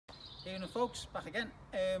Evening folks, back again.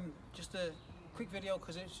 Just a quick video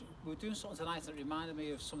because we were doing something tonight that reminded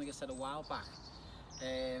me of something I said a while back.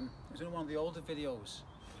 It was in one of the older videos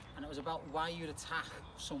and it was about why you'd attack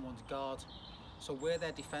someone's guard. So where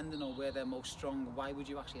they're defending or where they're most strong, why would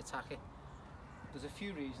you actually attack it? There's a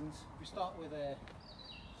few reasons. We start with,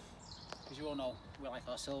 as you all know, we like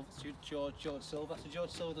our Silver, George Silver. So George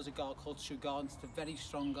Silver does a guard called True Guard. It's a very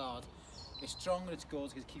strong guard. It's strong and it's good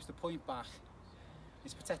because it keeps the point back.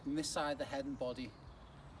 It's protecting this side of the head and body.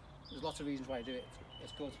 There's lots of reasons why I do it.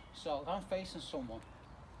 It's good. So if I'm facing someone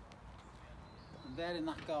and they're in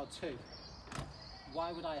that guard too,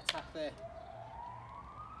 why would I attack there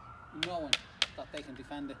knowing that they can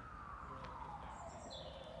defend it?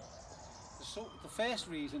 So the first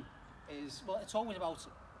reason is, well, it's always about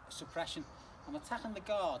suppression. I'm attacking the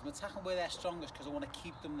guard, I'm attacking where they're strongest because I want to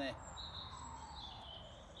keep them there.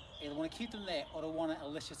 Either I want to keep them there or I want to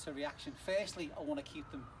elicit a reaction. Firstly, I want to keep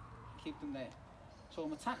them there. So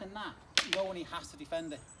I'm attacking that, knowing he has to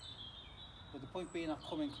defend it. But the point being, I've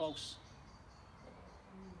come in close,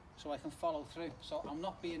 so I can follow through. So I'm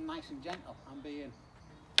not being nice and gentle. I'm being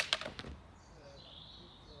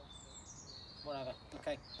whatever.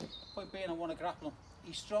 Okay. Point being, I want to grapple him.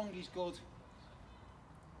 He's strong. He's good.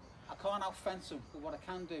 I can't outfence him. But what I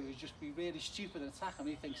can do is just be really stupid and attack him.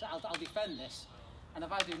 He thinks I'll defend this. And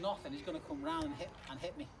if I do nothing, he's going to come round and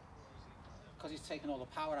hit me because he's taking all the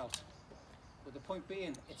power out. But the point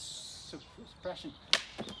being, it's suppression.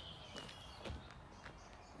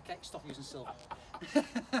 Okay, stop using silver.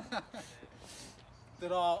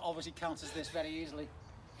 There are obviously counters this very easily,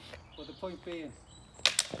 but the point being,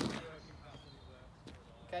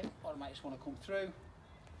 okay, or I might just want to come through,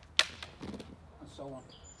 and so on.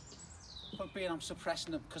 Point being, I'm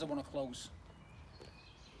suppressing them because I want to close.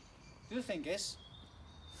 The other thing is,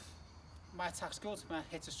 my attack's good, my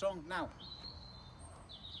hits are strong. Now,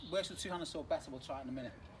 works with two-handed sword better, we'll try it in a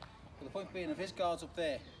minute. But the point being, if his guard's up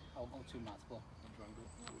there, I'll go too mad. But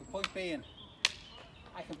the point being,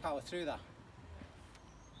 I can power through that.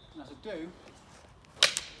 And as I do,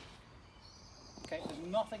 okay, there's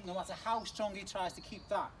nothing, no matter how strong he tries to keep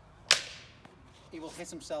that, he will hit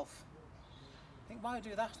himself. I think why I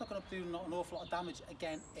do that, it's not going to do an awful lot of damage.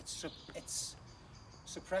 Again, it's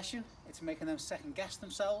suppression, it's making them second guess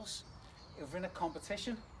themselves. If we're in a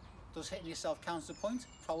competition, does hitting yourself count as a point?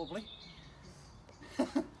 Probably.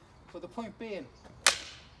 But the point being,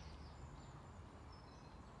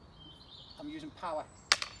 I'm using power.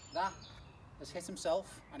 That has hit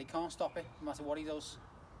himself and he can't stop it, no matter what he does.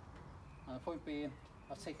 And the point being,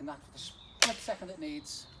 I've taken that for the split second it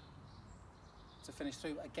needs to finish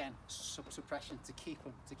through. Again, suppression to keep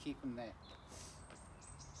him there.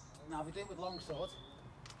 Now, if we do it with longsword,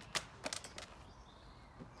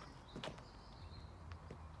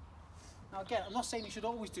 now again, I'm not saying you should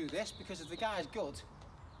always do this, because if the guy's good,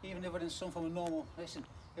 even if we're in some form of normal, listen,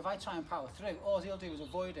 if I try and power through, all he'll do is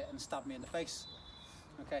avoid it and stab me in the face.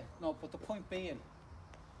 Okay, no, but the point being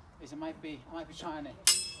is I might be trying it,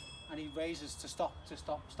 and he raises to stop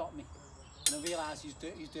me, and I realise he's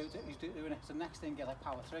doing it. So the next thing is I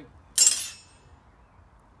power through.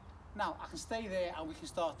 Now I can stay there and we can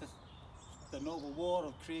start the noble war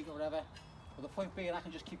or Krieg or whatever. But the point being, I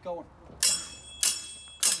can just keep going.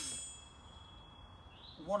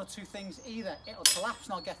 One or two things, either it'll collapse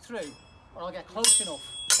and I'll get through, or I'll get close enough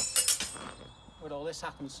where all this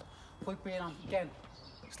happens. Point being, again,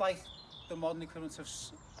 it's like the modern equivalent of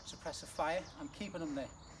suppressive fire. I'm keeping him there.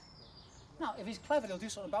 Now, if he's clever, he'll do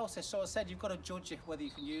something about it. So I said, you've got to judge it whether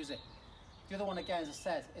you can use it. The other one, again, as I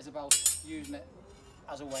said, is about using it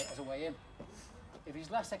as a way in. If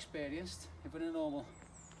he's less experienced, if we're in a normal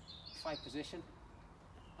fight position,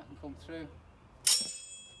 I can come through.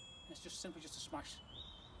 It's just simply just a smash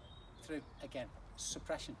through. Again,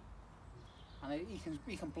 suppression, and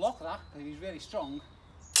he can block that if he's really strong.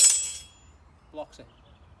 Blocks it,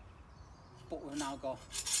 but we've now got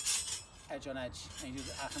edge on edge, and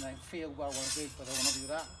I can then feel what I want to do, whether I want to do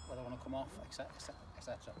that, whether I want to come off,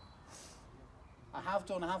 etc. I have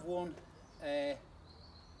won.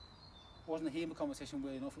 Wasn't a HEMA competition,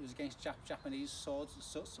 weirdly enough. It was against Japanese swords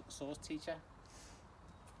teacher,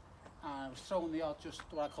 and I was throwing the odd, just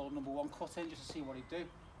what I call #1 cut in, just to see what he'd do,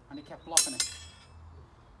 and he kept blocking it.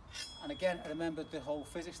 And again, I remembered the whole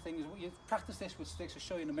physics thing. Is you practice this with sticks, I'll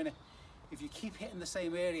show you in a minute. If you keep hitting the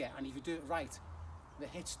same area and if you do it right, the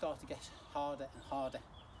hits start to get harder and harder.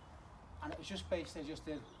 And it was just basically just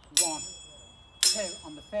did 1, 2,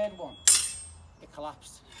 on the third one, it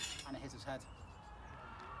collapsed and it hit his head.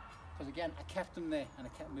 Because again, I kept him there and I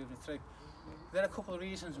kept moving through. There are a couple of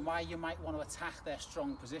reasons why you might want to attack their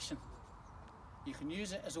strong position. You can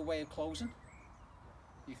use it as a way of closing.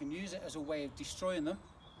 You can use it as a way of destroying them,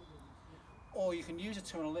 or you can use it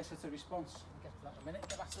to elicit a response. We'll get to that in a minute.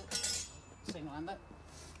 Get back to single hander.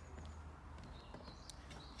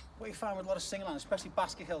 What you find with a lot of single handers, especially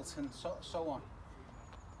basket hilts and so on,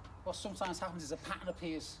 what sometimes happens is a pattern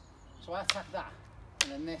appears. So I attack that,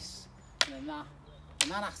 and then this, and then that,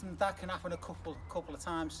 and that can happen a couple of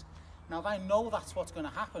times. Now if I know that's what's going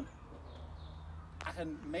to happen, I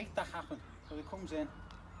can make that happen. So he comes in,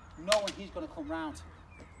 knowing he's going to come round,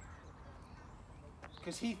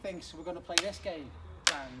 because he thinks we're going to play this game,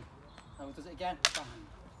 bang, and he does it again, bang,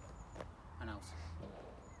 and out.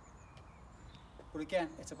 But again,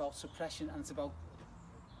 it's about suppression and it's about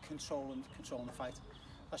controlling the fight.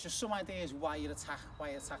 That's just some ideas why you attack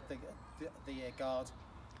the guard.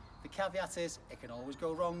 The caveat is it can always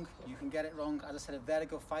go wrong. You can get it wrong. As I said, a very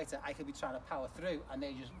good fighter, I could be trying to power through and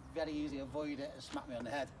they just very easily avoid it and smack me on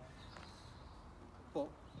the head. But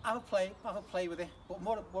have a play with it. But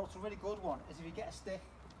what's a really good one is if you get a stick,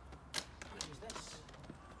 use this.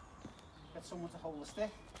 Get someone to hold the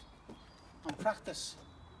stick and practice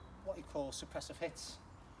what you call suppressive hits.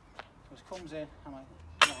 So it comes in, I'm like,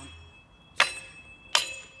 come on.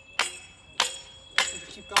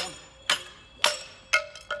 Keep going.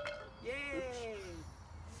 Yay!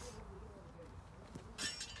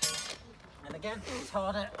 And again, it's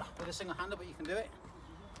harder with a single hander, but you can do it.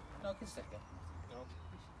 No, I can stick it.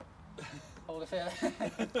 No. Hold it fair.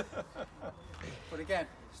 But again,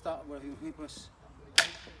 start with your weakness.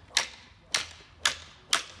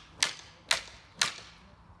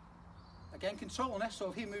 Again, controlling it, so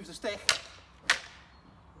if he moves the stick,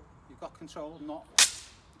 you've got control, not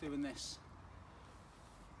doing this.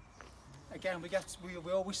 Again,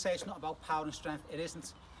 we always say it's not about power and strength. It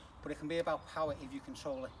isn't, but it can be about power if you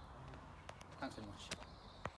control it. Thanks very much.